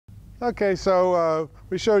Okay, so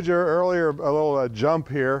we showed you earlier a little jump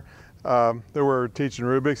here that we're teaching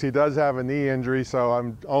Rubik's. He does have a knee injury, so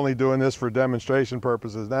I'm only doing this for demonstration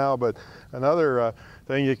purposes now. But another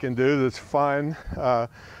thing you can do that's fun, like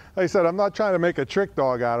I said, I'm not trying to make a trick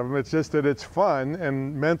dog out of him. It's just that it's fun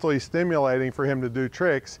and mentally stimulating for him to do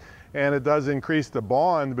tricks, and it does increase the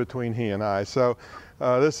bond between he and I. So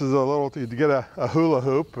this is a little, to get a hula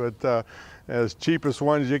hoop, but as cheapest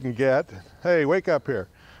ones you can get. Hey, wake up here.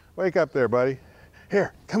 Wake up there, buddy.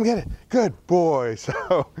 Here, come get it. Good boy. So,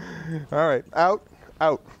 all right, out,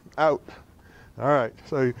 out, out. All right,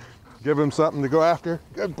 so you give him something to go after.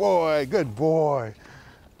 Good boy, good boy.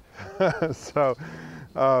 So,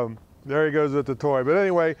 there he goes with the toy. But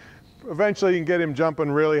anyway, eventually you can get him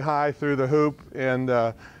jumping really high through the hoop, and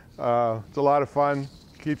it's a lot of fun.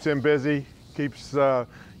 Keeps him busy, keeps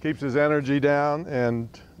his energy down, and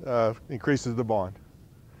increases the bond.